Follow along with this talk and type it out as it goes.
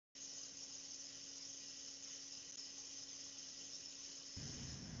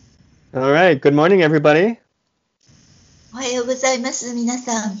All right. Good morning, everybody. おはようございます、皆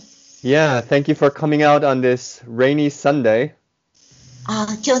さん。Yeah, thank you for coming out on this rainy Sunday.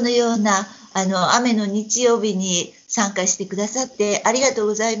 今日のような雨の日曜日に参加してくださってありがとう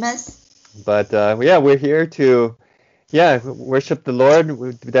ございます。But yeah, we're here to worship the Lord. We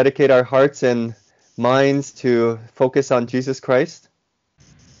dedicate our hearts and minds to focus on Jesus Christ.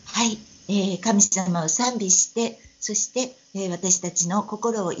 はい、神様を賛美して、そして、私たちの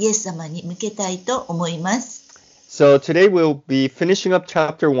心をイエス様に向けたいと思います。So today we'll be finishing up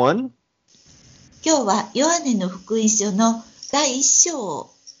chapter 1. 今日はヨハネの福音書の第1章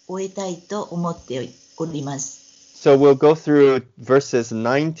を終えたいと思っております。So we'll go through verses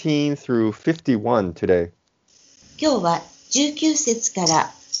 19 through 51 today. 今日は19節か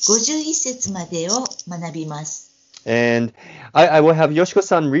ら51節までを学びます。And I will have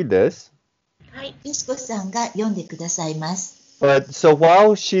Yoshiko-san read this. はい、よしこさんが読んでくださいます。But so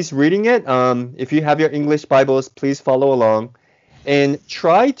while she's reading it, if you have your English Bibles, please follow along and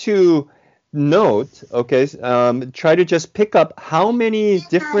try to note, okay, try to just pick up how many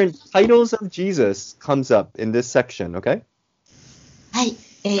different titles of Jesus comes up in this section, okay? はい、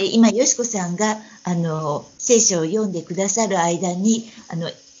今よしこさんが聖書を読んでくださる間に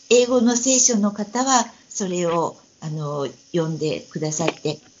英語の聖書の方はそれを読んでくださっ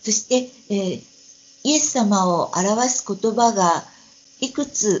て、そして、イエス様を表す言葉がいく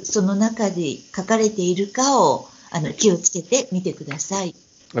つその中で書かれているかを気をつけてみてください。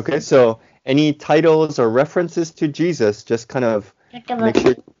Okay, so any titles or references to Jesus, just kind of make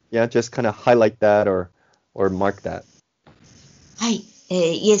sure, just kind of highlight that or mark that. はい、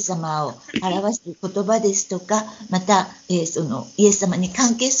イエス様を表す言葉ですとか、また、そのイエス様に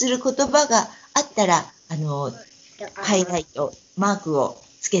関係する言葉があったらハイライト、マークを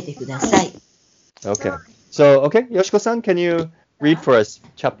つけてください。Okay. So, Yoshiko-san, can you read for us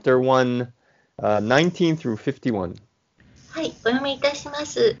chapter 1, 19 through 51? はい、お読みいたしま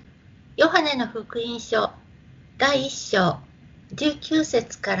す。ヨハネの福音書第1章19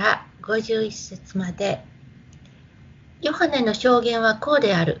節から51節まで。ヨハネの証言はこう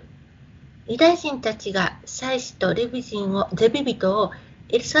である。ユダヤ人たちが祭司とレビ人を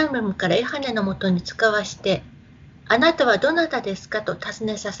エルサレムからヨハネのもとに使わして、あなたはどなたですかと尋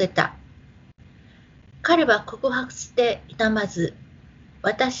ねさせた。彼は告白していたまず、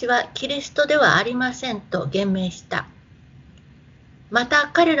私はキリストではありませんと言明した。ま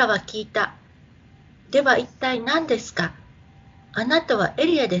た彼らは聞いた。では一体何ですか？あなたはエ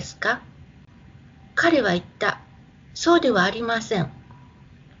リアですか？彼は言った。そうではありません。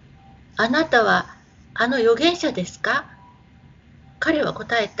あなたはあの預言者ですか？彼は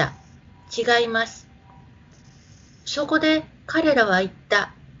答えた。違います。そこで彼らは言っ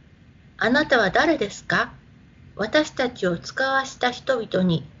た。あなたは誰ですか？私たちを使わした人々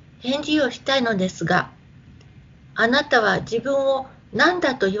に返事をしたいのですが、あなたは自分を何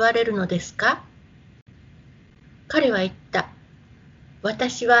だと言われるのですか？彼は言った。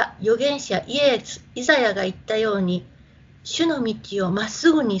私は預言者イザヤが言ったように、主の道をまっ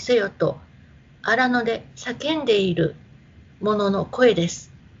すぐにせよと荒野で叫んでいる者の声で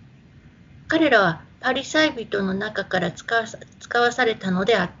す。彼らはパリサイ人の中から使わされたの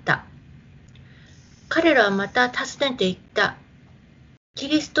であった。彼らはまた尋ねていった。キ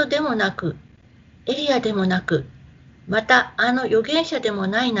リストでもなく、エリアでもなく、またあの預言者でも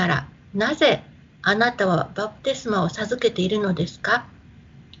ないなら、なぜあなたはバプテスマを授けているのですか？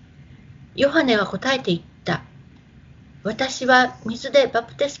ヨハネは答えて言った。私は水でバ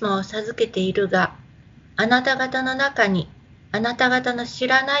プテスマを授けているが、あなた方の中にあなた方の知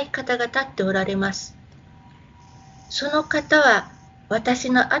らない方が立っておられます。その方は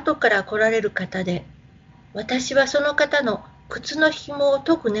私の後から来られる方で、私はその方の靴の紐を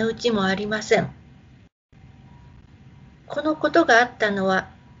解く値打ちもありません。このことがあったのは、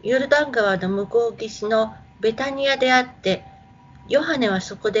ヨルダン川の向こう岸のベタニアであって、ヨハネは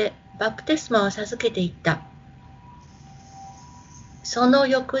そこでバプテスマを授けていった。その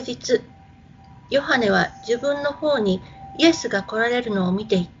翌日、ヨハネは自分の方にイエスが来られるのを見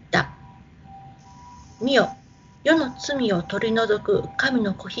て言った。見よ、世の罪を取り除く神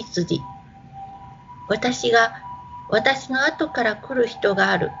の子羊。私の後から来る人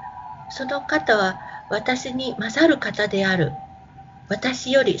がある。その方は私に勝る方である。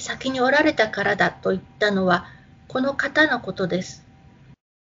私より先におられたからだと言ったのは、この方のことです。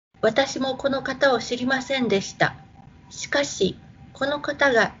私もこの方を知りませんでした。しかし、この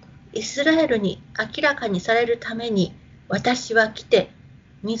方がイスラエルに明らかにされるために、私は来て、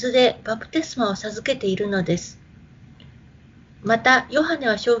水でバプテスマを授けているのです。また、ヨハネ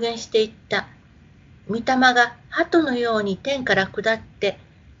は証言していった。御霊が鳩のように天から下って、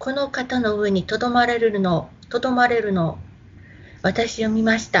この方の上にとどまれるのを私を見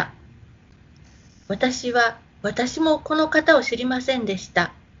ました。私もこの方を知りませんでし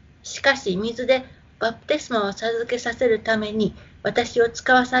た。しかし水でバプテスマを授けさせるために私を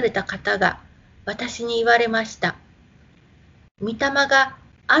使わされた方が私に言われました。御霊が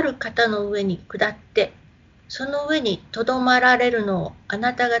ある方の上に下って、その上にとどまられるのをあ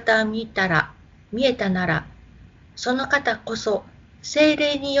なた方は見えたなら、その方こそ聖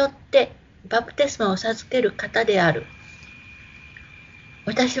霊によってバプテスマを授ける方である。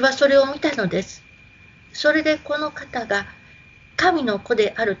私はそれを見たのです。それでこの方が神の子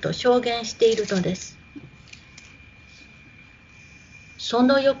であると証言しているのです。そ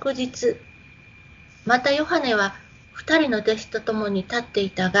の翌日、またヨハネは2人の弟子と共に立ってい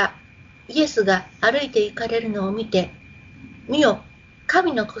たが、イエスが歩いて行かれるのを見て、見よ、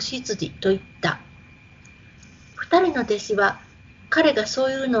神の子羊と言った。2人の弟子は彼がそ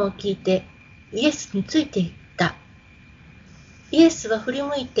ういうのを聞いてイエスについていった。イエスは振り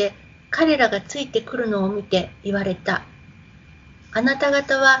向いて彼らがついてくるのを見て言われた。あなた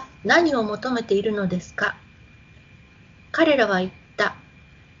方は何を求めているのですか？彼らは言った。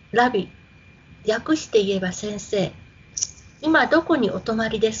ラビ、訳して言えば先生、今どこにお泊ま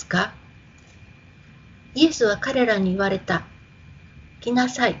りですか？イエスは彼らに言われた。来な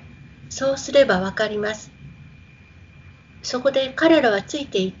さい。そうすればわかります。そこで彼らはつい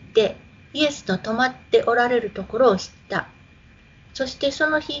て行ってイエスの泊まっておられるところを知った。そしてそ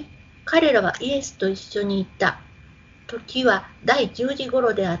の日、彼らはイエスと一緒にいた。時は第10時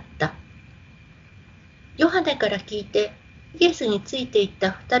頃であった。ヨハネから聞いてイエスについていった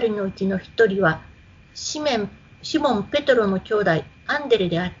2人のうちの1人はシモン・ペトロの兄弟アンデレ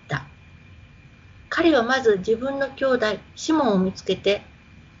であった。彼はまず自分の兄弟シモンを見つけて、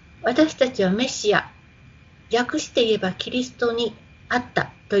私たちはメシア、訳して言えばキリストに会っ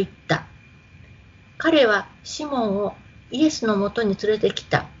たと言った。彼はシモンをイエスのもとに連れてき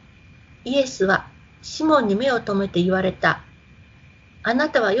た。イエスはシモンに目を留めて言われた。あな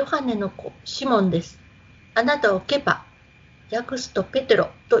たはヨハネの子シモンです。あなたをケパ、訳すとペテロ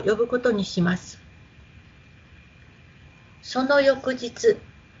と呼ぶことにします。その翌日、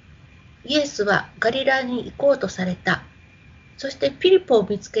イエスはガリラに行こうとされた。そしてピリポを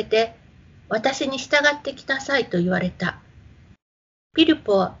見つけて、私に従ってきなさいと言われた。ピリ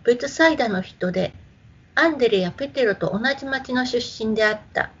ポはベツサイダの人で、アンデレやペテロと同じ町の出身であっ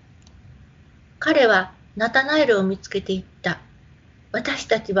た。彼はナタナエルを見つけて言った。私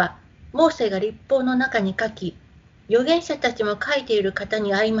たちはモーセが律法の中に書き、預言者たちも書いている方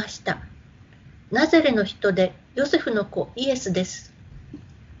に会いました。ナザレの人でヨセフの子イエスです。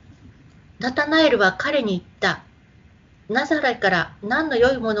ナタナエルは彼に言った。ナザレから何の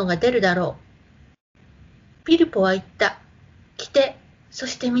良いものが出るだろう。ピリポは言った。来て、そ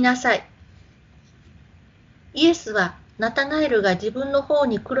して見なさい。イエスはナタナエルが自分の方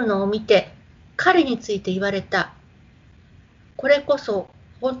に来るのを見て、彼について言われた。これこそ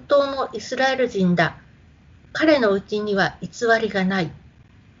本当のイスラエル人だ。彼のうちには偽りがない。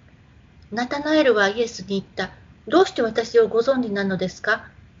ナタナエルはイエスに言った。どうして私をご存知なのですか？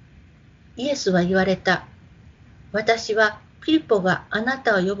イエスは言われた。私はピリポがあな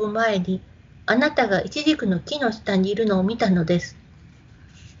たを呼ぶ前に、あなたがイチジクの木の下にいるのを見たのです。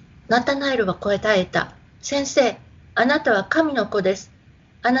ナタナエルは答えた。先生、あなたは神の子です。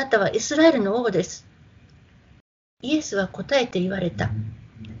あなたはイスラエルの王です。イエスは答えて言われた。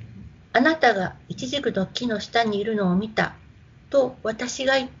あなたがイチジクの木の下にいるのを見たと私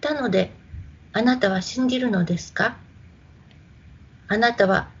が言ったので、あなたは信じるのですか？あなた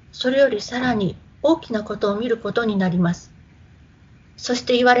はそれよりさらに大きなことを見ることになります。そし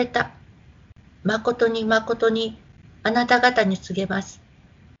て言われた。誠に誠にあなた方に告げます。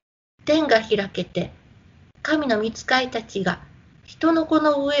天が開けて、神の御使いたちが人の子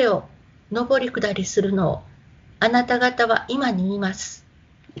の上を上り下りするのをあなた方は今に見ます。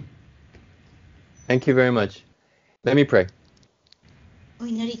Thank you very much. Let me pray. お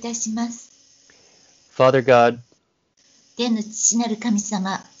祈りいたします。Father God, 天の父なる神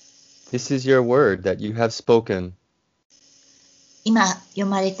様、this is your word that you have spoken. 今読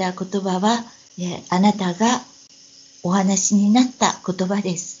まれた言葉は、あなたがお話になった言葉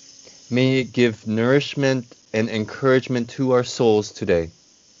です。May it give nourishment and encouragement to our souls today.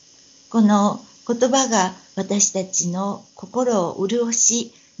 この言葉が私たちの心を潤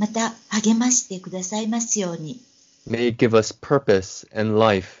し、また励ましてくださいますように。May it give us purpose and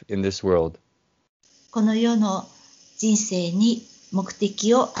life in this world. この世の人生に目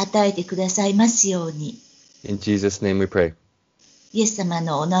的を与えてくださいますように。In Jesus' name we pray. イエス様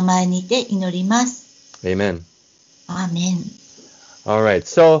のお名前にて祈ります。Amen. アーメン。All right.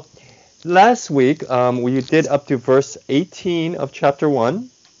 So last week we did up to verse 18 of chapter 1.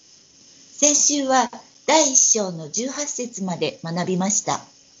 先週は第1章の18節まで学びました。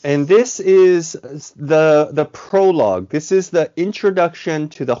And this is the prologue. This is the introduction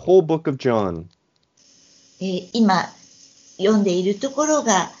to the whole book of John. 今読んでいるところ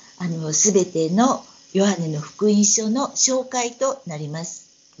がすべてのヨハネの福音書の紹介となりま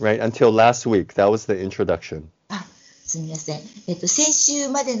す。Right, until last week. That was the introduction. すみません。先週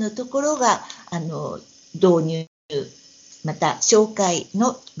までのところが導入、また紹介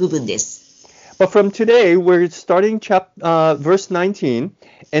の部分です。But from today, we're starting verse 19,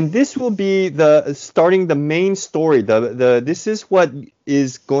 and this will be starting the main story. This is what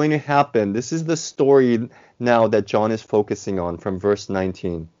is going to happen. This is the story now that John is focusing on from verse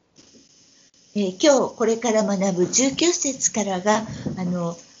 19. 今日これから学ぶ19節からが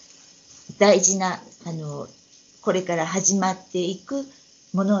大事なこれから始まっていく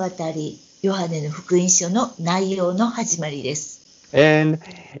物語ヨハネの福音書の内容の始まりです。And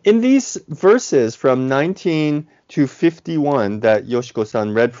in these verses from 19 to 51 that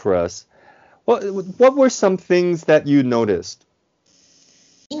Yoshiko-san read for us, what were some things that you noticed?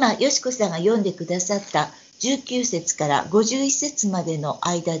 今、よしこさんが読んでくださった19節から51節までの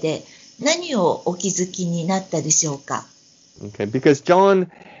間で何をお気づきになったでしょうか? Okay, because John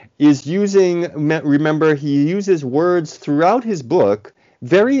is remember, he uses words throughout his book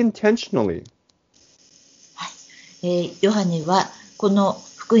very intentionally. はい、ヨハネはこの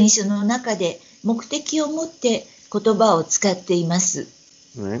福音書の中で目的を持って言葉を使っています。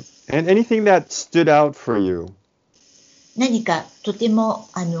Right. And anything that stood out for you? 何かとても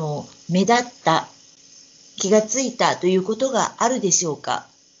目立った気がついたということがあるでしょうか?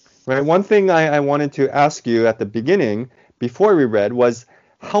 Right. One thing I wanted to ask you at the beginning, before we read, was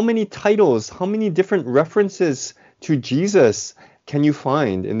how many titles, how many different references to Jesus can you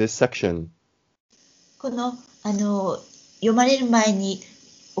find in this section? この読まれる前に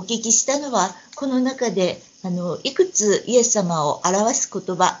お聞きしたのは、この中でいくつイエス様を表す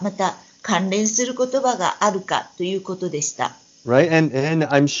言葉、また関連する言葉があるかということでした。Right, and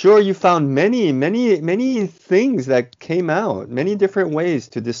I'm sure you found many things that came out, many different ways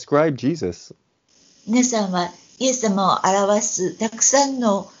to describe Jesus. 皆さんはイエス様を表すたくさん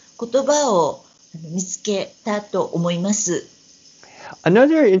の言葉を見つけたと思います。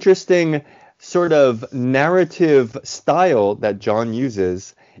Another interesting sort of narrative style that John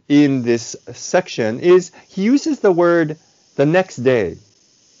uses in this section is he uses the word the next day.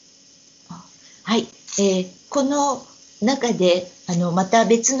 はい、この中でまた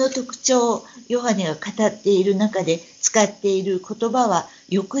別の特徴、ヨハネが語っている中で使っている言葉は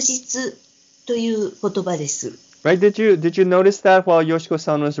翌日という言葉です。Right? Did you notice that while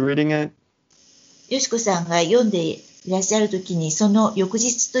Yoshiko-san was reading it? よしこさんが読んでいらっしゃるときにその翌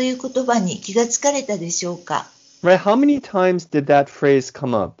日という言葉に気がつかれたでしょうか? Right? How many times did that phrase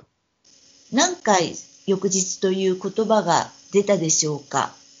come up? 何回翌日という言葉が出たでしょう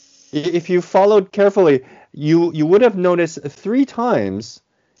か? If you followed carefully, you would have noticed 3 times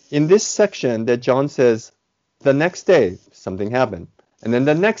in this section that John says, the next day something happened, and then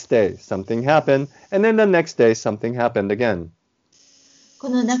the next day something happened, and then the next day something happened again. こ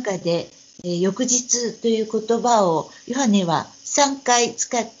の中で翌日という言葉をヨハネは3回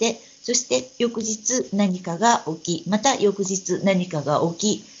使って、そして翌日何かが起き、また翌日何かが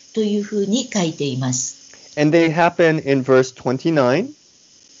起きというふうに書いています。And they happen in verse 29.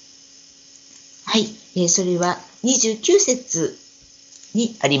 はい、それは29節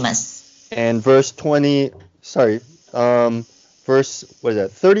にあります。And verse 35.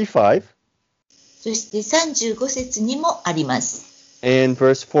 そして35節にもあります。And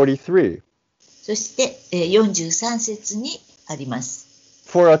verse 43. そして43節にあります。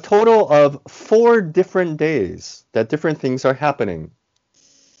For a total of 4 different days that different things are happening.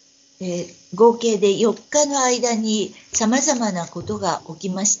 合計で4日の間に様々なことが起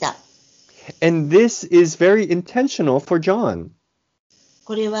きました。And this is very intentional for John.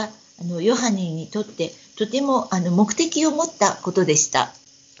 これはヨハネにとってとても目的を持ったことでした。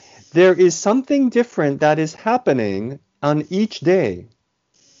There is something different that is happening on each day.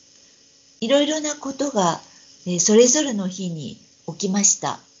 いろいろなことがそれぞれの日に起きまし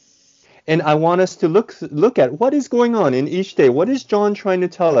た。And I want us to look at what is going on in each day. What is John trying to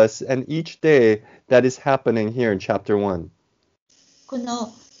tell us in each day that is happening here in chapter 1? こ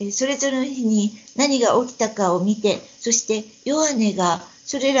のそれぞれの日に何が起きたかを見て、そしてヨハネが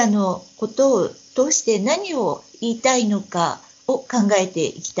それらのことを通して何を言いたいのかを考えて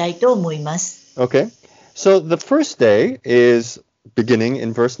いきたいと思います。Okay. So the first day is beginning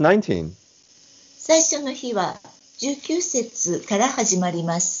in verse 19. 最初の日は19節から始まり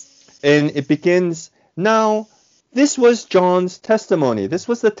ます。And it begins, now, this was John's testimony. This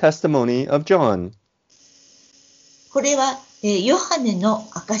was the testimony of John. これは、ヨハネの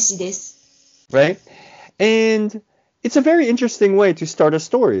証です。Right? And it's a very interesting way to start a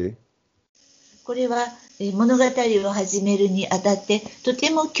story. これは、物語を始めるにあたってと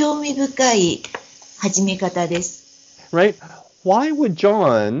ても興味深い始め方です。Right? Why would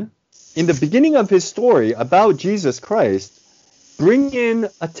John, in the beginning of his story about Jesus Christ, bring in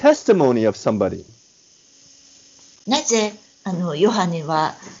a testimony of somebody? なぜヨハネ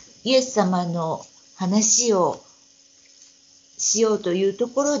はイエス様の話をしようというと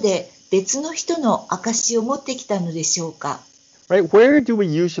ころで別の人の証を持ってきたのでしょうか。Right? Where do we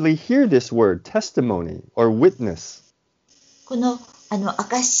usually hear this word, testimony or witness? この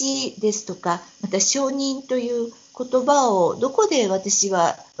証ですとか、また証人という言葉をどこで私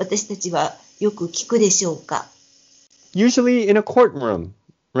たちはよく聞くでしょうか。Usually in a courtroom,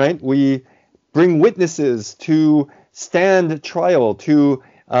 right? We bring witnesses to stand trial, to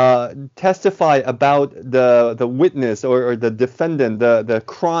testify about the witness or the defendant, the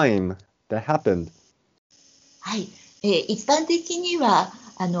crime that happened. はい。一般的には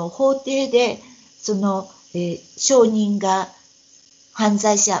法廷でその、証人が犯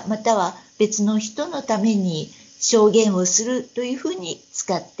罪者または別の人のために証言をするというふうに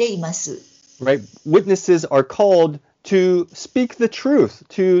使っています。Right? Witnesses are called to speak the truth,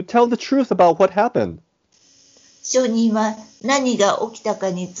 to tell the truth about what happened. 証人は何が起きたか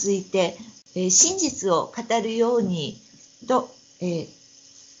について、真実を語るようにと、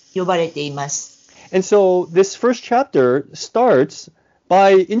呼ばれています。And so this first chapter starts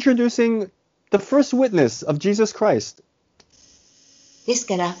by introducing the first witness of Jesus Christ. です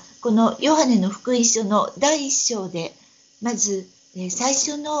から、このヨハネの福音書の第一章で、まず最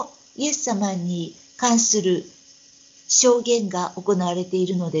初のイエス様に関する証言が行われてい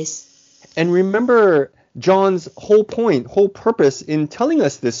るのです。And remember John's whole point, whole purpose in telling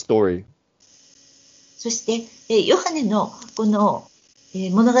us this story. そして、ヨハネのこの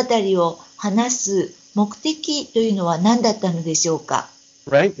物語を話す目的というのは何だったのでしょうか。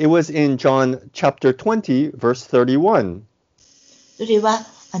Right? It was in John chapter 20, verse 31. それは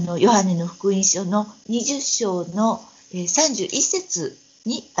ヨハネの福音書の20章の31節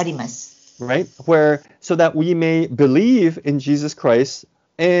にあります。Right? Where, so that we may believe in Jesus Christ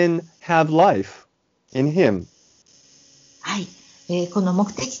and have life in Him. はい。この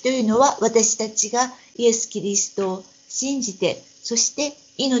目的というのは私たちがイエス・キリストを信じて、そして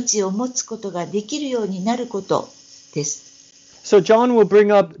命を持つことができるようになることです。So John will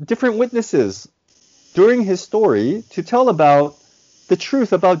bring up different witnesses during his story to tell about the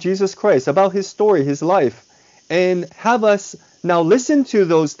truth about Jesus Christ, about his story, his life, and have us now listen to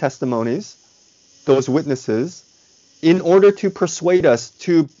those testimonies, those witnesses, in order to persuade us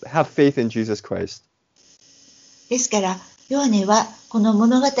to have faith in Jesus Christ. ですから、ヨハネはこの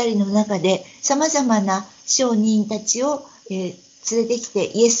物語の中で様々な証人たちを、連れてきて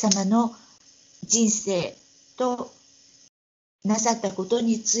イエス様の人生となさったこと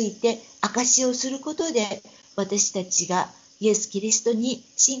について証しをすることで私たちがイエス・キリストに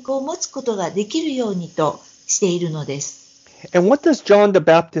信仰を持つことができるようにとしているのです。And what does John the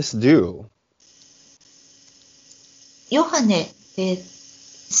Baptist do? ヨハネ、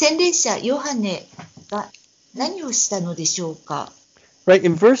洗礼者ヨハネが何をしたのでしょうか。Right,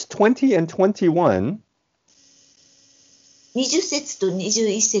 in verse 20 and 21, 20節と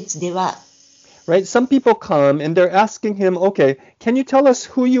21節では、right, some people come and they're asking him, okay, can you tell us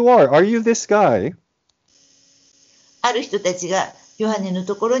who you are? Are you this guy? ある人たちがヨハネの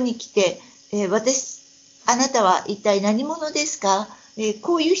ところに来て、あなたは一体何者ですか、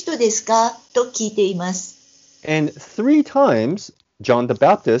こういう人ですかと聞いています。And 3 times, John the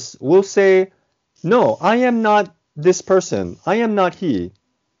Baptist will say, no, I am not this person. I am not he.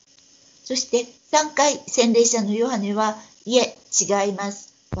 そして3回洗礼者のヨハネは、いえ、違いま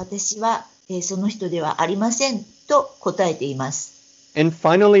す。私は、その人ではありませんと答えています。And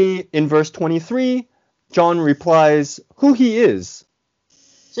finally, in verse 23, John replies who he is.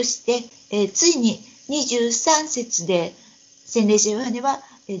 そして、ついに23節で洗礼者ヨハネは、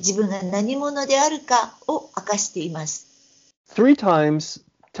自分が何者であるかを明かしています。3 times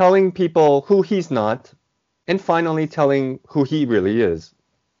telling people who he's not, and finally telling who he really is.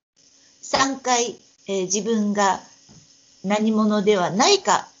 3回、自分が何者ではない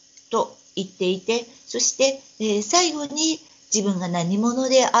かと言っていて、そして、最後に自分が何者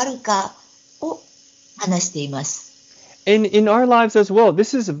であるかを話しています。And in our lives as well,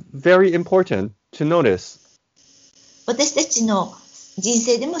 this is very important to notice. 私たちの人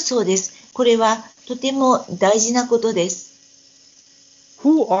生でもそうです。これはとても大事なことです。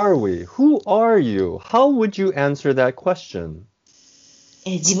Who are we? Who are you? How would you answer that question?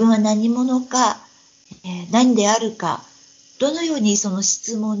 自分は何者か、何であるか、どのようにその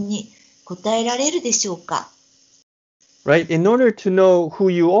質問に答えられるでしょうか。Right? In order to know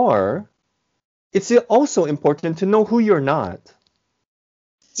who you are, it's also important to know who you're not.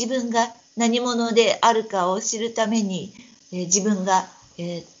 自分が何者であるかを知るために、自分が、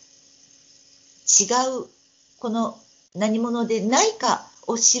違うこの何者でないか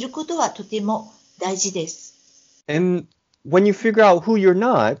を知ることはとても大事です。And when you figure out who you're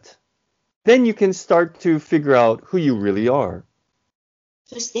not, then you can start to figure out who you really are.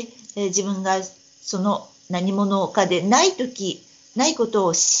 そして、自分がその何者かでないこと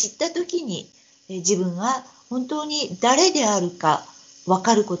を知ったときに、自分は本当に誰であるか分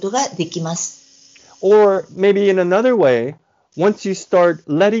かることができます。Or maybe in another way, once you start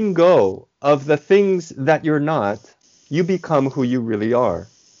letting go of the things that you're not, you become who you really are.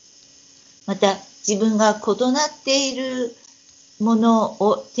 また、自分が異なっているもの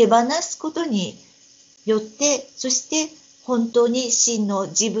を手放すことによって、そして本当に真の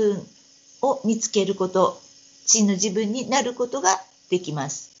自分を見つけること、真の自分になることができま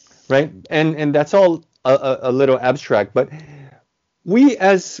す。Right? And that's all a little abstract, but we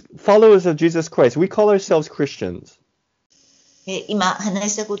as followers of Jesus Christ, we call ourselves Christians. 今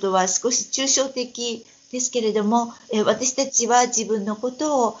話したことは少し抽象的ですけれども、私たちは自分のこ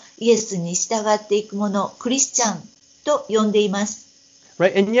とをイエスに従っていくもの、クリスチャンと呼んでいます。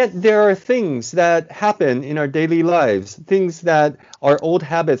Right? And yet there are things that happen in our daily lives, things that our old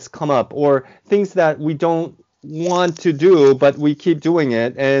habits come up, or things that we don't want to do, but we keep doing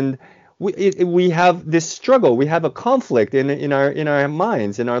it. And we have this struggle, we have a conflict in our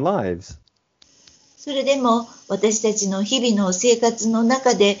minds, in our lives. それでも私たちの日々の生活の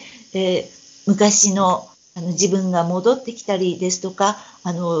中で、昔の自分が戻ってきたりですとか、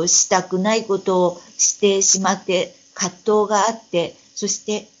したくないことをしてしまって葛藤があって、そし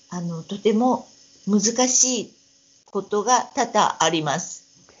てとても難しいことが多々あります。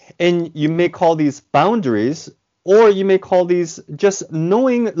And you may call these boundaries, or you may call these just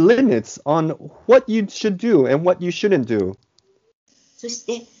knowing limits on what you should do and what you shouldn't do. そし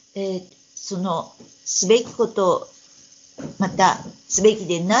て、そのすべきこと、またすべき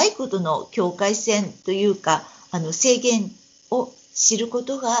でないことの境界線というか、制限を知るこ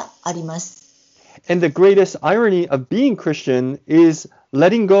とがあります。And the greatest irony of being Christian is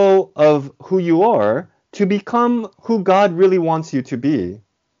letting go of who you are to become who God really wants you to be.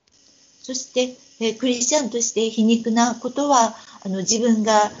 そして、クリスチャンとして皮肉なことは、自分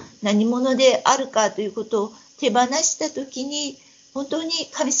が何者であるかということを手放したときに、本当に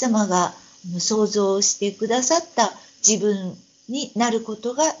神様が創造してくださった自分になるこ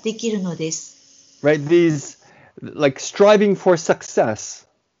とができるのです。Right? These, like striving for success.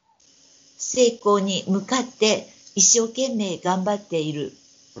 成功に向かって一生懸命頑張っている。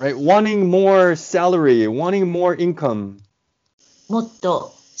Right? Wanting more salary, wanting more income. もっ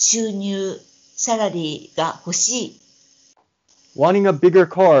と収入、サラリーが欲しい。Wanting a bigger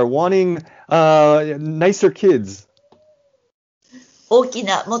car, wanting nicer kids. も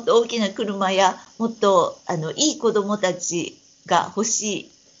っと大きな車や、もっといい子供たちが欲し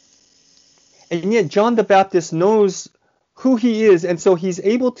い。And yet John the Baptist knows who he is, and so he's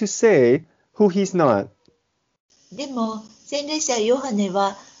able to say who he's not. でも、洗礼者ヨハネ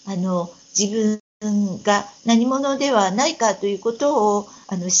は、自分が何者ではないかということを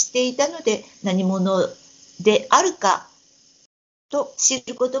知っていたので、何者であるかと知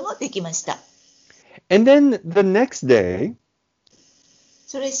ることもできました。And then the next day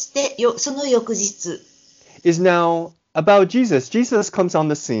そしてその翌日 is now about Jesus. Jesus comes on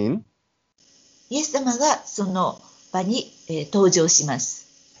the scene. イエス様がその場に、登場します。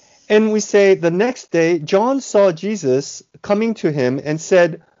And we say the next day, John saw Jesus coming to him and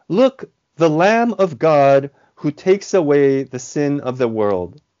said, "Look, the Lamb of God who takes away the sin of the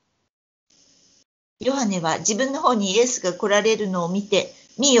world." ヨハネは自分の方にイエスが来られるのを見て、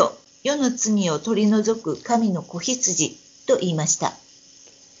見よ、世の罪を取り除く神の子羊と言いました。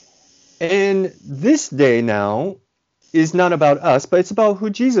And this day now is not about us, but it's about who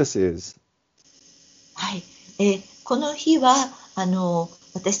Jesus is. はい、この日は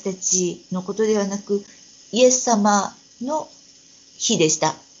私たちのことではなく、イエス様の日でし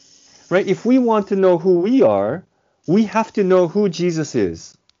た。Right? If we want to know who we are, we have to know who Jesus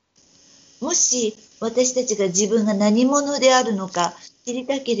is. もし私たちが自分が何者であるのか知り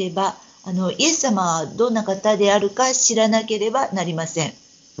たければ、イエス様はどんな方であるか知らなければなりません。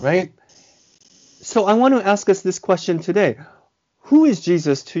Right? So I want to ask us this question today. Who is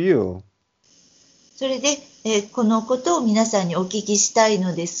Jesus to you? それで、このことを皆さんにお聞きしたい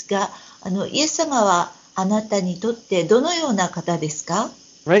のですが、イエス様はあなたにとってどのような方ですか？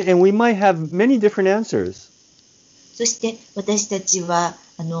 Right? And we might have many different answers. そして私たちは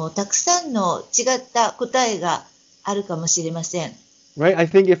たくさんの違った答えがあるかもしれません。Right? I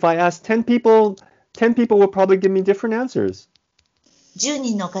think if I ask 10 people will probably give me different answers. 10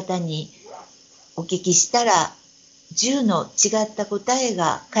人の方にお聞きしたら10の違った答え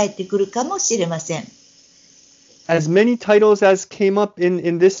が返ってくるかもしれません。As many titles as came up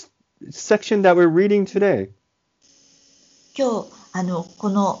in this section that we're reading today. 今日こ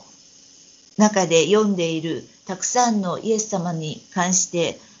の中で読んでいるたくさんのイエス様に関し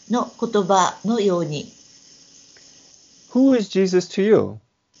ての言葉のように、Who is Jesus to you?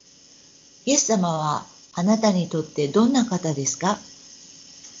 イエス様はあなたにとってどんな方ですか？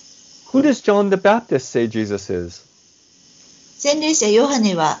 Who does John the Baptist say Jesus is? 洗礼者ヨハ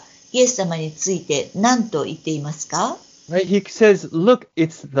ネはイエス様について何と言っていますか？ Right? He says, look,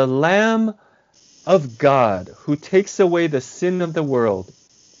 it's the Lamb of God who takes away the sin of the world.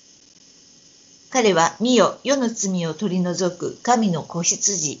 彼は見よ、世の罪を取り除く神の子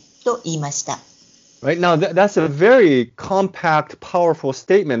羊と言いました。Right? Now, that's a very compact, powerful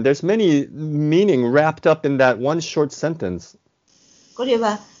statement. There's many meaning wrapped up in that one short sentence. これ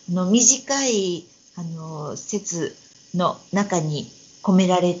は短い説の中に込め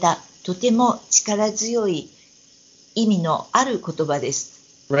られたとても力強い意味のある言葉で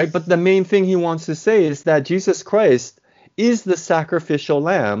す。Right? But the main thing he wants to say is that Jesus Christ is the sacrificial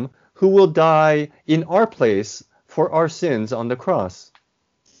lamb who will die in our place for our sins on the cross.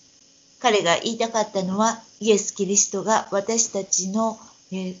 彼が言いたかったのは、イエス・キリストが私たちの、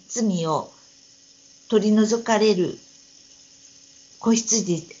罪を取り除かれる子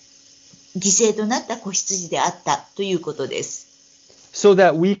羊、犠牲となった子羊であったということです。So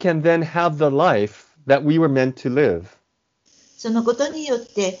that we can then have the life that we were meant to live. そのことによっ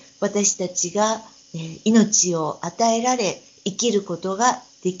て私たちが、命を与えられ生きることが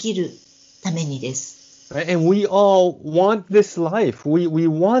できるためにです。And we all want this life. We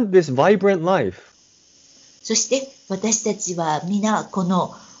want this vibrant life. そして私たちは皆こ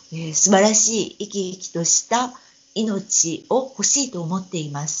の、素晴らしい生き生きとした命を欲しいと思って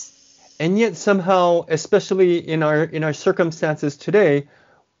います。And yet somehow, especially in our circumstances today,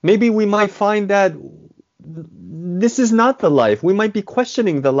 maybe we might find that this is not the life. We might be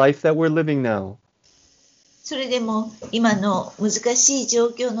questioning the life that we're living now. それでも今の難しい状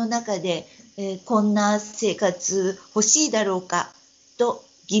況の中で、こんな生活欲しいだろうかと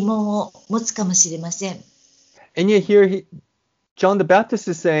疑問を持つかもしれません。And yet here John the Baptist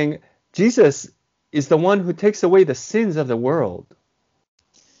is saying, Jesus is the one who takes away the sins of the world.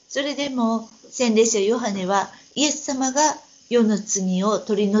 それでも洗礼者ヨハネはイエス様が世の罪を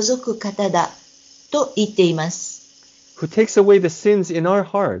取り除く方だと言っています。Who takes away the sins in our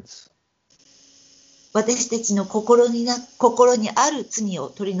hearts. 私たちの心にある罪を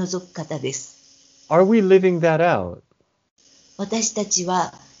取り除く方です。Are we living that out? 私たち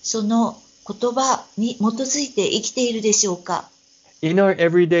はその言葉に基づいて生きているでしょうか？ In our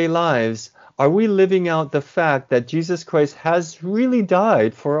everyday lives, are we living out the fact that Jesus Christ has really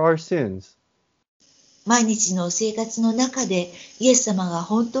died for our sins? 毎日の生活の中でイエス様が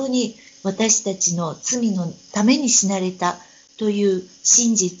本当に私たちの罪のために死なれたという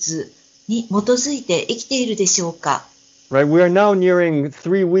真実に基づいて生きているでしょうか？ Right, we are now nearing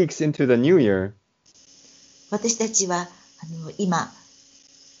 3 weeks into the new year. 私たちは今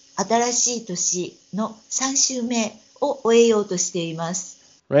新しい年の3週目を終えようとしています。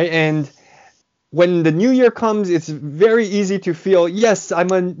Right, and when the new year comes, it's very easy to feel, yes,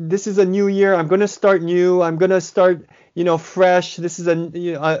 this is a new year. I'm going to start new. I'm going to start, fresh. This is a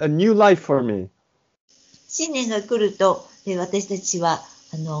new life for me. 新年が来ると私たちは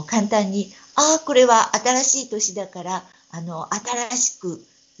簡単に、これは新しい年だから、新しく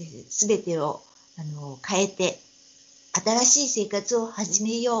全てを変えて、新しい生活を始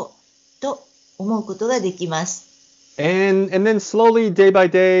めようと思うことができます。And then slowly, day by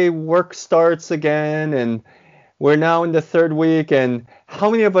day, work starts again, and we're now in the 3rd week, and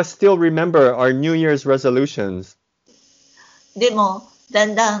how many of us still remember our New Year's resolutions? でも、だ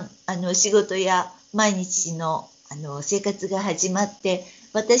んだん仕事や毎日の生活が始まって、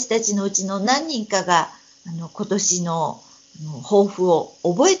私たちのうちの何人かが今年の抱負を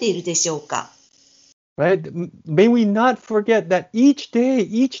覚えているでしょうか？ Right? May we not forget that each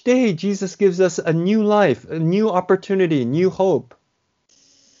day, Jesus gives us a new life, a new opportunity, new hope.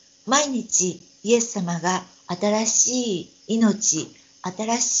 毎日イエス様が新しい命、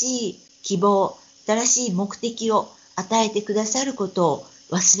新しい希望、新しい目的を与えてくださることを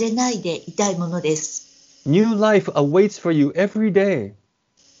忘れないでいたいものです。New life awaits for you every day.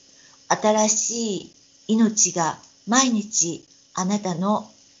 新しい命が毎日あなたの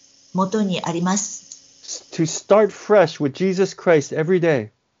もとにあります。To start fresh with Jesus Christ every day.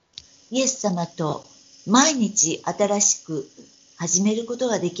 イエス様と毎日新しく始めること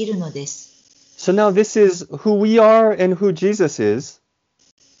ができるのです。So now this is who we are and who Jesus is.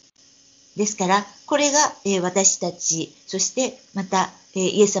 ですから、これが私たち、そしてまた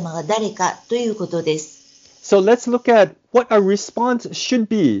イエス様が誰かということです。So let's look at what our response should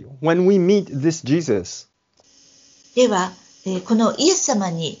be when we meet this Jesus. では、このイエス様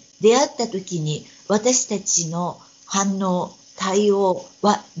に出会った時に私たちの反応、対応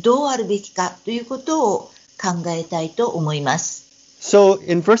はどうあるべきかということを考えたいと思います。So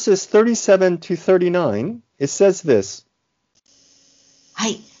in verses 37 to 39, it says this. は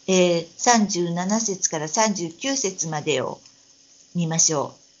い、37節から39節までを見まし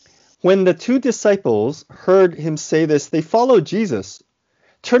ょう。When the two disciples heard him say this, they followed Jesus.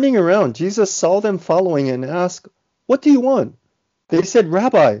 Turning around, Jesus saw them following and asked, "What do you want?" They said,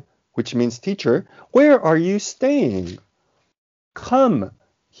 "Rabbi," which means teacher, "where are you staying?" "Come,"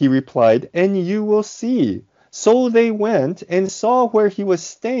 he replied, "and you will see." So they went and saw where he was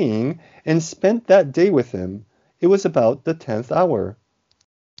staying and spent that day with him. It was about the 10th hour.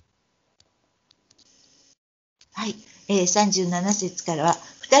 はい、37節からは、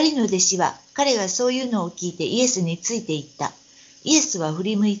二人の弟子は彼がそういうのを聞いてイエスについて行った。イエスは振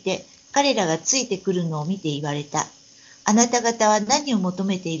り向いて彼らがついてくるのを見て言われた。あなた方は何を求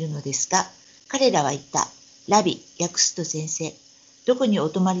めているのですか？彼らは言った。ラビ、訳すと先生。どこにお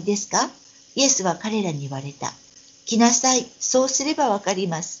泊まりですか？イエスは彼らに言われた。来なさい。そうすればわかり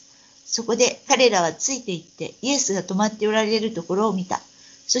ます。そこで彼らはついて行ってイエスが泊まっておられるところを見た。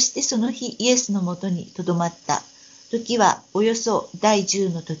そしてその日イエスのもとにとどまった。時はおよそ第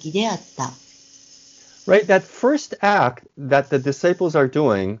10の時であった。Right, that first act that the disciples are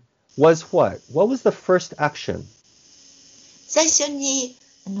doing was what? What was the first action? 最初に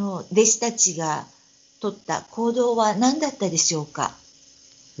弟子たちが取った行動は何だったでしょうか？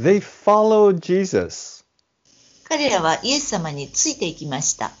 They followed Jesus. 彼らはイエス様についていきま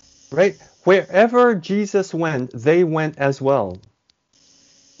した。Right? Wherever Jesus went, they went as well.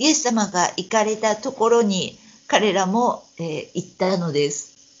 イエス様が行かれたところに彼らも、行ったので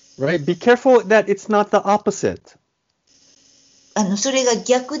す。Right? Be careful that it's not the opposite. それが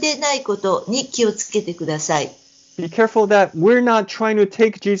逆でないことに気をつけてください。Be careful that we're not trying to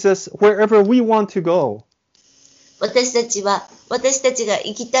take Jesus wherever we want to go. 私たちは私たちが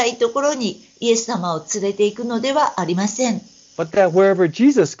行きたいところにイエス様を連れて行くのではありません。But that wherever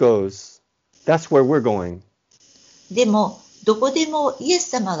Jesus goes, that's where we're going. でも、どこでもイエス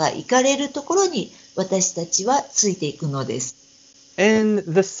様が行かれるところに私たちはついていくのです。And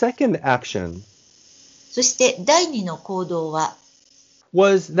the second action そして第二の行動は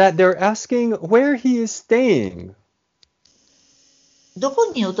was that they're asking where he is staying. ど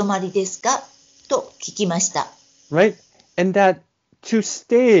こにお泊まりですかと聞きました。Right? And that to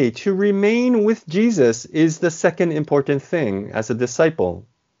stay, to remain with Jesus is the second important thing as a disciple.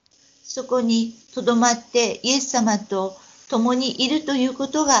 そこにとどまってイエス様と共にいるというこ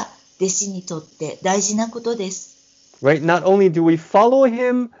とが弟子にとって大事なことです。Right? Not only do we follow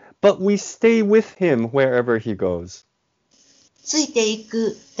him, but we stay with him wherever he goes. ついてい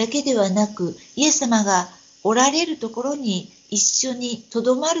くだけではなく、イエス様がおられるところに一緒にと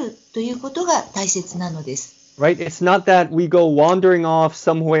どまるということが大切なのです。Right? It's not that we go wandering off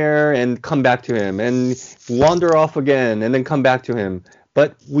somewhere and come back to him and wander off again and then come back to him.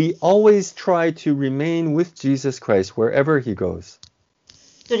 But we always try to remain with Jesus Christ wherever he goes.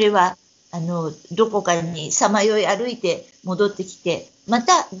 それはどこかにさまよい歩いて戻ってきて、ま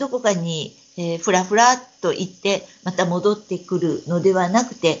たどこかに、ふらふらっと行ってまた戻ってくるのではな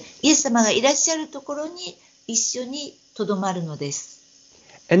くて、イエス様がいらっしゃるところに一緒にとどまるのです。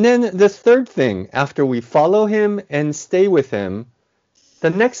And then the third thing, after we follow him and stay with him, the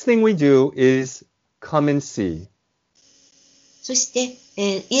next thing we do is come and see. そして、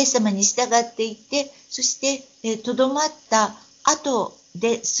イエス様に従っていって、そして、とどまった後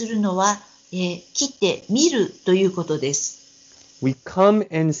でするのは、来て見るということです。We come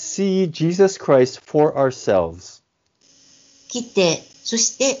and see Jesus Christ for ourselves. 来て、そ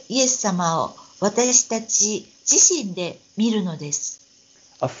してイエス様を私たち自身で見るのです。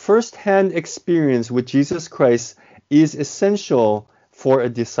A first-hand experience with Jesus Christ is essential for a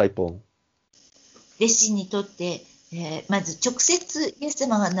disciple. 弟子にとって、まず直接イエス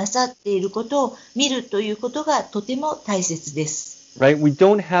様がなさっていることを見るということがとても大切です。Right? We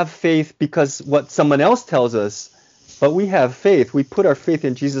don't have faith because what someone else tells us, But we have faith. We put our faith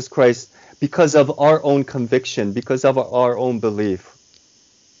in Jesus Christ because of our own conviction, because of our own belief.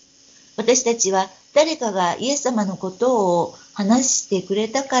 私たちは誰かがイエス様のことを話してくれ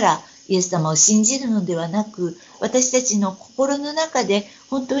たからイエス様を信じるのではなく、私たちの心の中で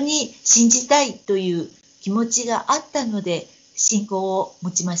本当に信じたいという気持ちがあったので信仰を持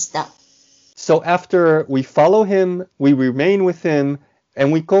ちました。So after we follow him, we remain with him,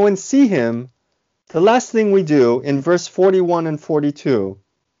 and we go and see him, the last thing we do in verse 41 and 42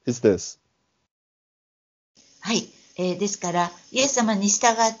 is this. はい、ですからイエス様に従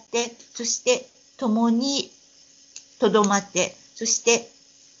って、そして共にとどまって、そして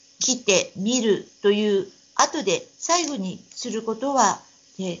来てみるという後で最後にすることは、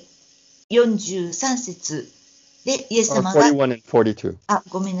43節でイエス様が、41 and 42.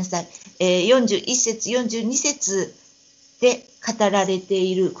 ごめんなさい、41節42節で語られて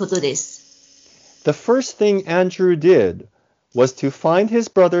いることです。The first thing Andrew did was to find his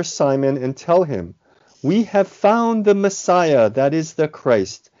brother Simon and tell him, "We have found the Messiah, that is the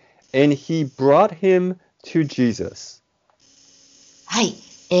Christ," and he brought him to Jesus. はい、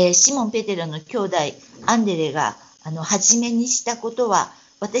シモン・ペテロの兄弟アンデレが初めにしたことは、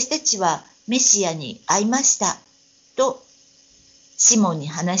私たちはメシアに会いましたとシモンに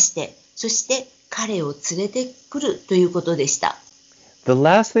話して、そして彼を連れてくるということでした。The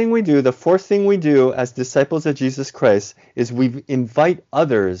last thing we do, the fourth thing we do as disciples of Jesus Christ is we invite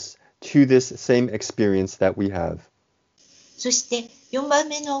others to this same experience that we have. そして4番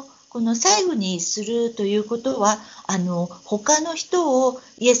目のこの最後にするということは、他の人を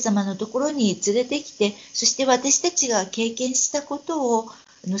イエス様のところに連れてきて、そして私たちが経験したことを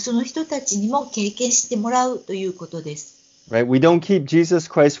その人たちにも経験してもらうということです。Right? We don't keep Jesus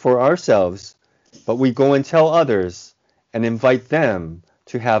Christ for ourselves, but we go and tell others and invite them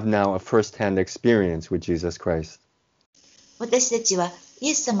to have now a first-hand experience with Jesus Christ. 私たちはイ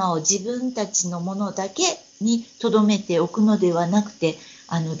エス様を自分たちのものだけに留めておくのではなくて、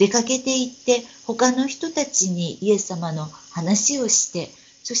出かけていって他の人たちにイエス様の話をして、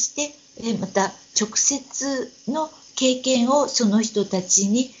そしてまた直接の経験をその人たち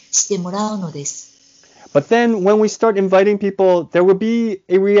にしてもらうのです。But then when we start inviting people, there will be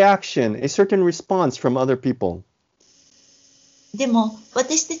a reaction, a certain response from other people. でも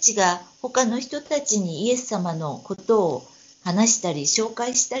私たちが他の人たちにイエス様のことを話したり紹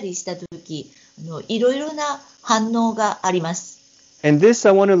介したりしたとき、いろいろな反応があります。And this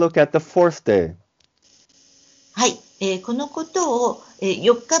I want to look at the fourth day. はい、このことを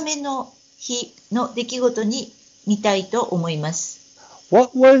4日目の日の出来事に見たいと思います。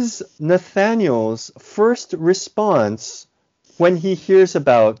What was Nathanael's first response when he hears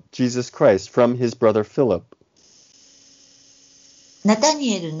about Jesus Christ from his brother Philip? ナタ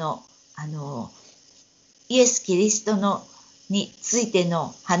ニエルのイエス・キリストについて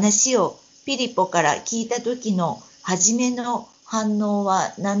の話をピリポから聞いた時の初めの反応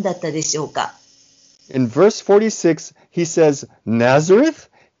は何だったでしょうか。 In verse 46, he says, "Nazareth?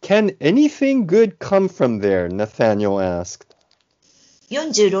 Can anything good come from there?" Nathanael asked.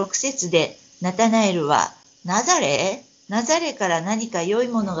 46節でナタナエルはナザレから何か良い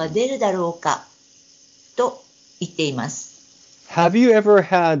ものが出るだろうかと言っています。Have you ever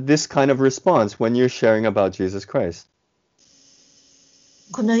had this kind of response when you're sharing about Jesus Christ?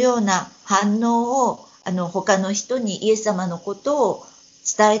 このような反応を他の人にイエス様のことを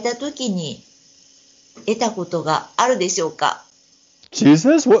伝えたときに得たことがあるでしょうか。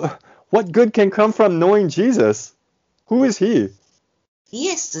 Jesus? What good can come from knowing Jesus? Who is he? イ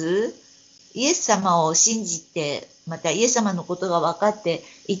エス様を信じて、またイエス様のことが分かって、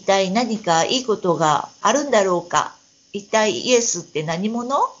一体何かいいことがあるんだろうか。一体イエスって何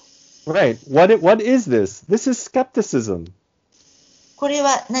者？ Right. What is this? This is skepticism. これ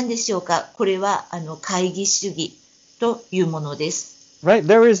は何でしょうか。これは懐疑主義というものです。Right?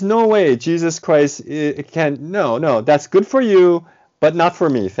 There is no way Jesus Christ can. No, that's good for you, but not for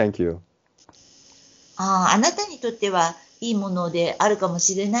me. Thank you. あなたにとってはいいものであるかも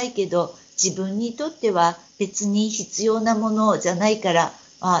しれないけど、自分にとっては別に必要なものじゃないから、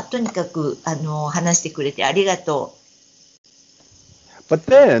とにかく話してくれてありがとう。But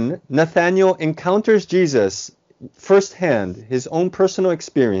then Nathanael encounters Jesus firsthand, his own personal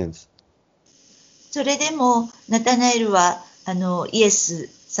experience. それでもナタナエルはイエス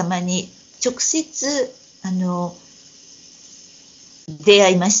様に直接出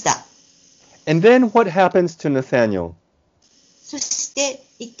会いました。And then what happens to Nathanael? そして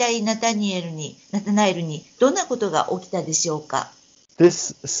一体ナタナエルにどんなことが起きたでしょうか。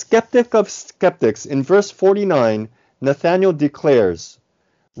 This skeptic of skeptics, in verse 49, Nathanael declares,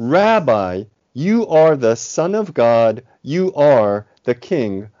 "Rabbi, You are the Son of God. You are the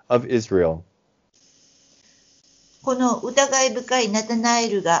King of Israel. この疑い深いナタナエ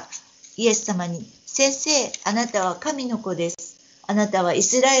ルがイエス様に、先生、あなたは神の子です。あなたはイ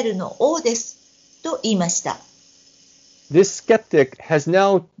スラエルの王です。と言いました。This skeptic has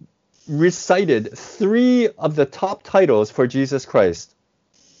now recited 3 of the top titles for Jesus Christ.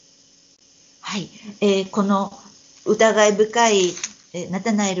 はい、この疑い深いナ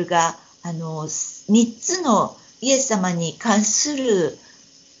タナエルが3つのイエス様に関する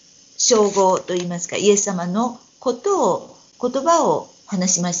称号といいますか、イエス様の言葉を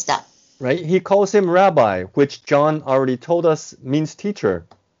話しました。Right? He calls him rabbi, which John already told us means teacher.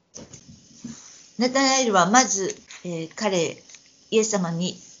 ナタナエルはまず、イエス様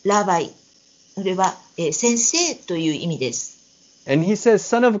にラバイ、それは、先生という意味です。And he says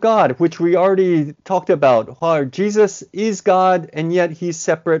Son of God, which we already talked about. How Jesus is God and yet he's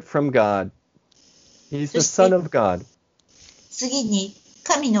separate from God. He's the Son of God. 次に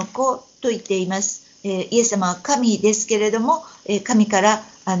神の子と言っています。イエス様は神ですけれども、神から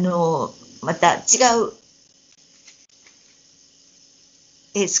また違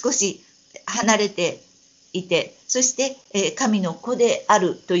う、少し離れていて、そして、神の子であ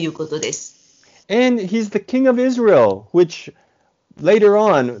るということです。And he's the King of Israel, which later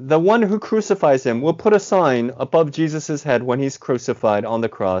on, the one who crucifies him will put a sign above Jesus' head when he's crucified on the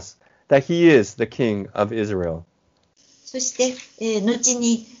cross that he is the King of Israel. そして、後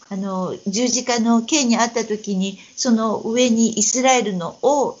に十字架の刑にあった時に、その上にイスラエルの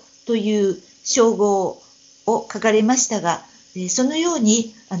王という称号を書かれましたが、そのよう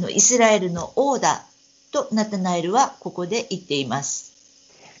にイスラエルの王だとナタナエルはここで言っています。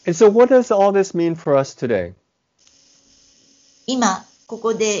And so what does all this mean for us today? 今こ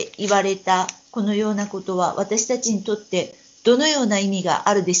こで言われたこのようなことは私たちにとってどのような意味が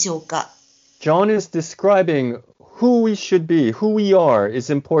あるでしょうか。 John is describing who we should be, who we are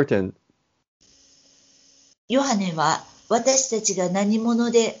is important. ヨハネは私たちが何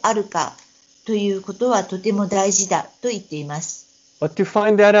者であるかということはとても大事だと言っています。But to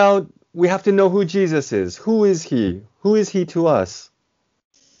find that out, we have to know who Jesus is. Who is he? Who is he to us?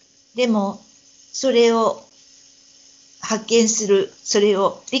 でもそれを発見する、それ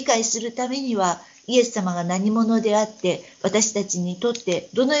を理解するためにはイエス様が何者であって私たちにとって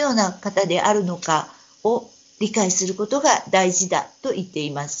どのような方であるのかを理解することが大事だと言って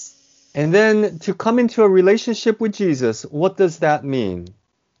います。And then to come into a relationship with Jesus, what does that mean?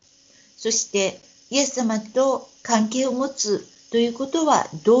 そしてイエス様と関係を持つということは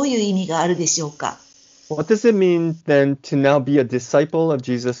どういう意味があるでしょうか。 What does it mean then to now be a disciple of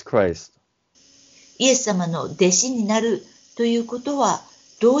Jesus Christ? イエス様の弟子になるということは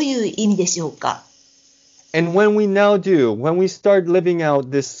どういう意味でしょうか。 And when we now do, when we start living out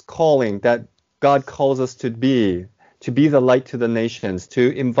this calling that God calls us to be the light to the nations,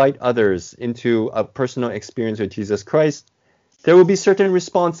 to invite others into a personal experience with Jesus Christ, there will be certain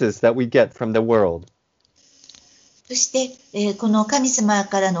responses that we get from the world. そして、この神様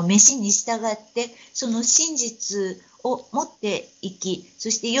からの召しに従ってその真実を持っていき、そ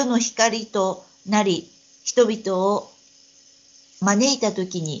して世の光となり人々を招いたと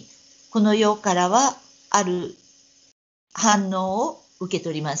きにこの世からはある反応を受け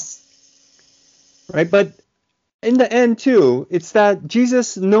取ります。Right? But in the end too, it's that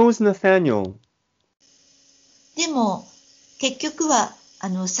Jesus knows Nathanael. でも結局は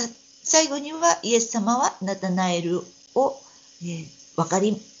最後にはイエス様はナタナエルを、分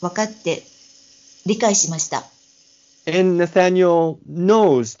かって理解しました。And Nathanael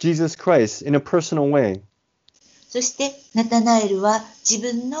knows Jesus Christ in a personal way. そしてナタナエルは自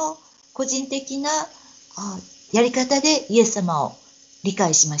分の個人的なやり方でイエス様を理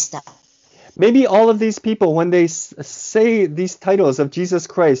解しました。Maybe all of these people, when they say these titles of Jesus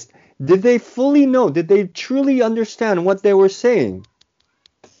Christ, did they fully know, did they truly understand what they were saying?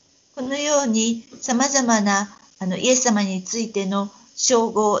 このように様々なイエス様についての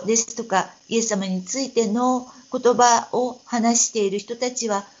称号ですとか、イエス様についての言葉を話している人たち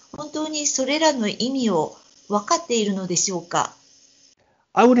は、本当にそれらの意味を分かっているのでしょうか。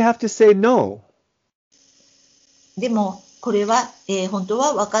 I would have to say no. でも、これは、本当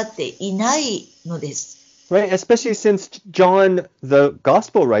は分かっていないのです。Right? Especially since John, the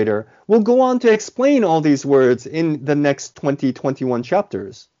gospel writer, will go on to explain all these words in the next 20, 21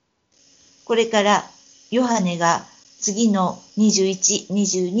 chapters. これからヨハネが次の21、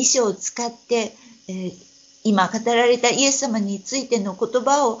22章を使って、今語られたイエス様についての言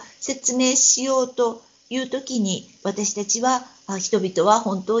葉を説明しようというときに、私たちは人々は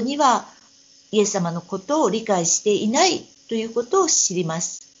本当にはイエス様のことを理解していないということを知りま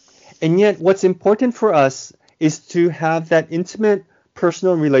す。And yet, what's important for us is to have that intimate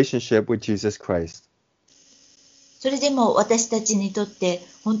personal relationship with Jesus Christ. それでも私たちにとって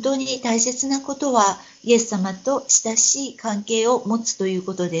本当に大切なことはイエス様と親しい関係を持つという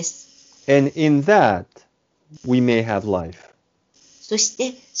ことです。And in that, we may have life. そし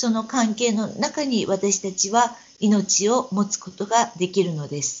てその関係の中に私たちは命を持つことができるの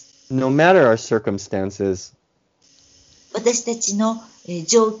です。No matter our circumstances, 私たちの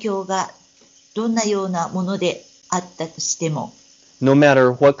状況がどんなようなものであったとしても、no matter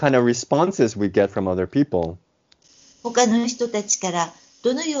what kind of responses we get from other people, 他の人たちから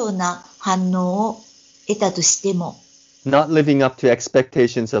どのような反応を得たとしても、not living up to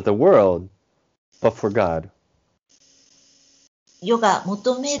expectations of the world, but for God. 世が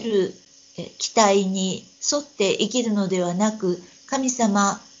求める期待に沿って生きるのではなく、神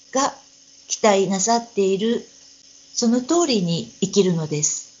様が期待なさっているその通りに生きるので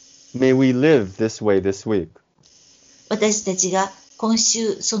す。May we live this way this week. 私たちが今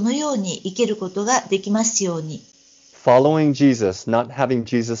週そのように生きることができますように。Following Jesus, not having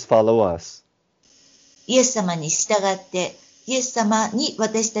Jesus follow us. イエス様に従って、イエス様に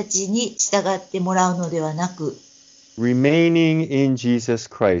私たちに従ってもらうのではなく、Remaining in Jesus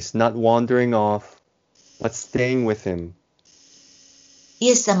Christ, not wandering off, but staying with Him. イ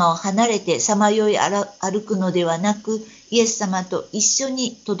エス様を離れてさまよい歩くのではなく、イエス様と一緒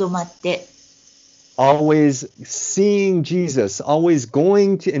にとどまって、Always seeing Jesus, always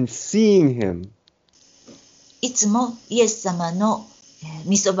going to and seeing Him. いつもイエス様の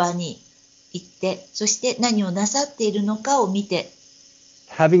御そばに行って、そして何をなさっているのかを見て、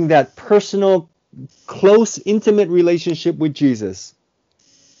Having that personal, close, intimate relationship with Jesus.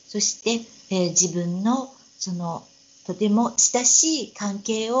 そして、自分のそのとても親しい関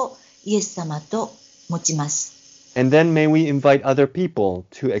係をイエス様と持ちます。And then may we invite other people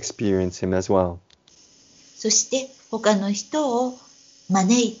to experience Him as well. そして他の人を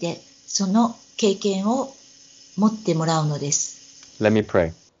招いてその経験を持ってもらうのです。Let me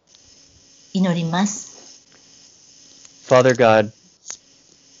pray. 祈ります。Father God,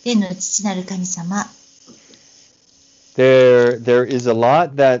 天の父なる神様、there is a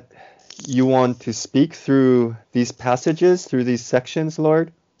lot that you want to speak through these passages, through these sections,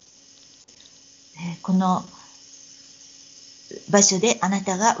 Lord. この場所であな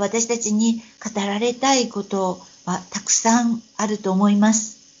たが私たちに語られたいことはたくさんあると思いま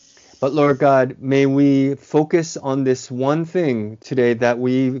す。But Lord God, may we focus on this one thing today that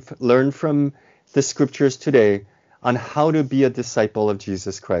we've learned from the scriptures today on how to be a disciple of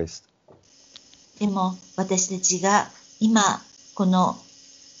Jesus Christ. でも私たちが今この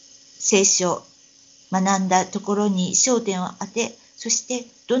聖書を学んだところに焦点を当て、そして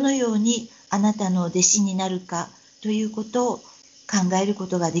どのようにあなたの弟子になるかということを考えるこ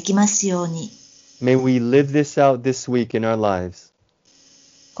とができますように。May we live this out this week in our lives.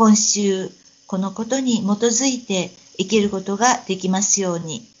 今週このことに基づいて生きることができますよう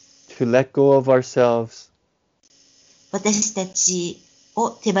に。To let go of ourselves. 私たちを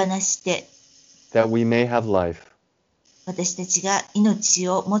手放して、That we may have life. 私たちが命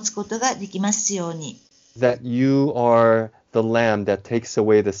を持つことができますように。That you are the Lamb that takes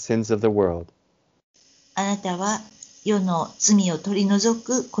away the sins of the world. あなたは世の罪を取り除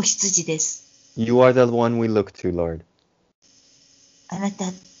く子羊です。You are the one we look to, Lord. あなた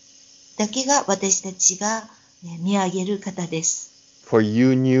だけが私たちが見上げる方です。For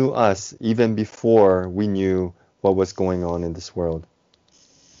you knew us even before we knew what was going on in this world.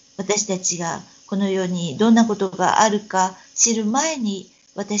 私たちがこの世にどんなことがあるか知る前に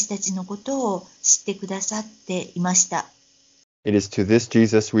私たちのことを知ってくださっていました。It is to this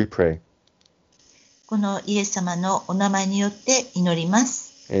Jesus we pray. このイエス様のお名前によって祈りま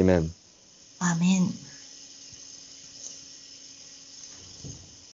す。Amen. アーメン。